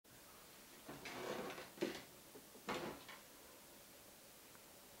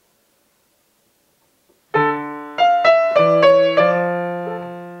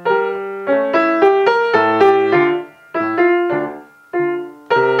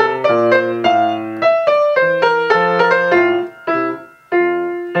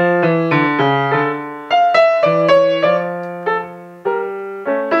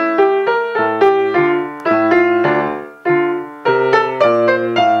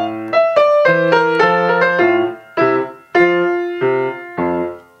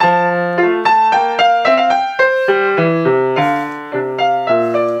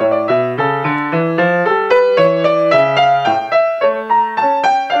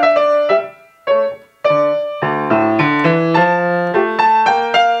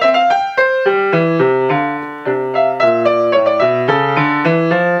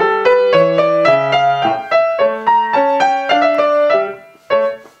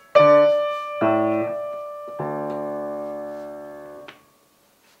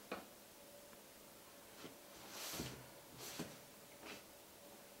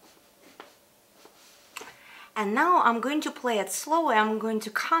And now I'm going to play it slowly. I'm going to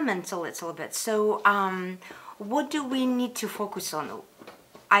comment a little bit. So what do we need to focus on?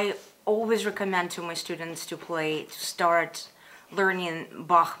 I always recommend to my students to start learning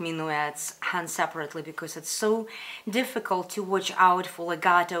Bach minuets hand separately, because it's so difficult to watch out for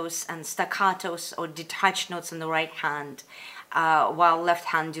legatos and staccatos or detached notes in the right hand while left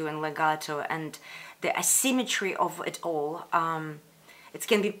hand doing legato, and the asymmetry of it all. It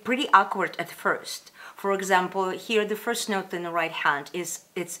can be pretty awkward at first. For example, here the first note in the right hand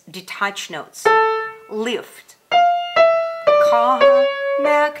it's detached notes. Lift,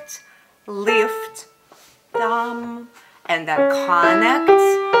 connect, lift, thumb, and then connect,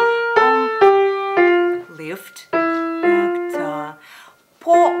 lift,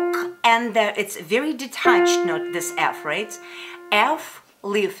 poke, and then it's very detached note, this F, right? F,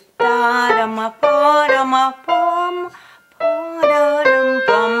 lift, da-da-ma, pa-da-ma, pum, pa-da-dum,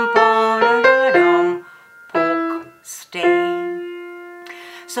 pum, pa-da-da-dum, poke, stay.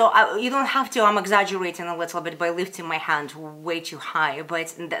 So you don't have to, I'm exaggerating a little bit by lifting my hand way too high,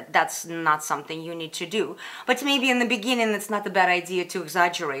 but that's not something you need to do. But maybe in the beginning it's not a bad idea to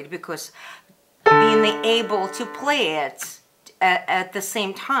exaggerate, because being able to play it at the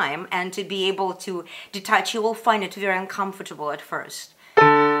same time and to be able to detach, you will find it very uncomfortable at first.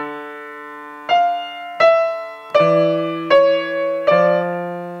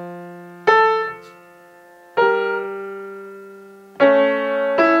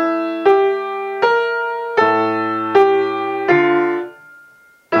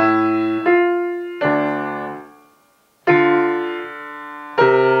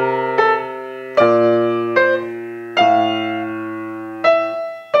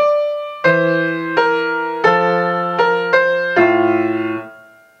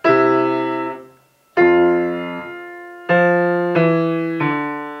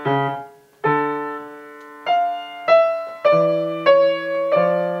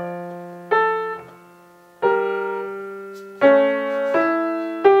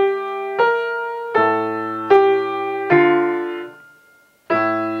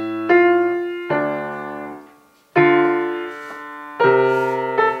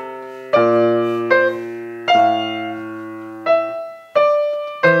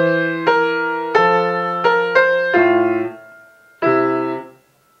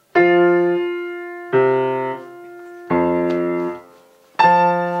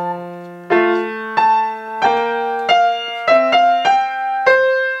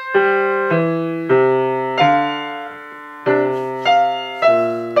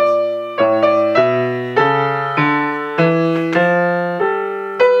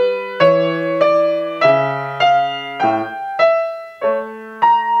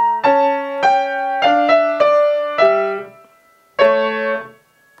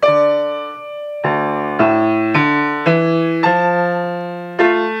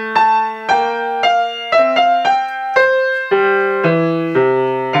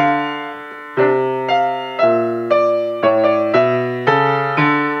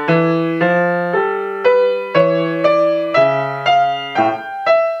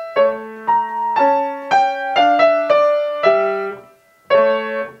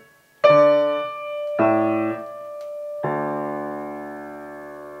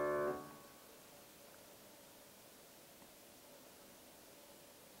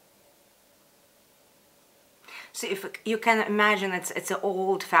 So if you can imagine, it's an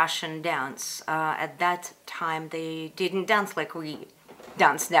old-fashioned dance. At that time, they didn't dance like we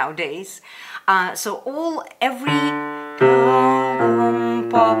dance nowadays. So every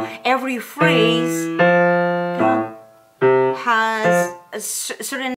phrase has a certain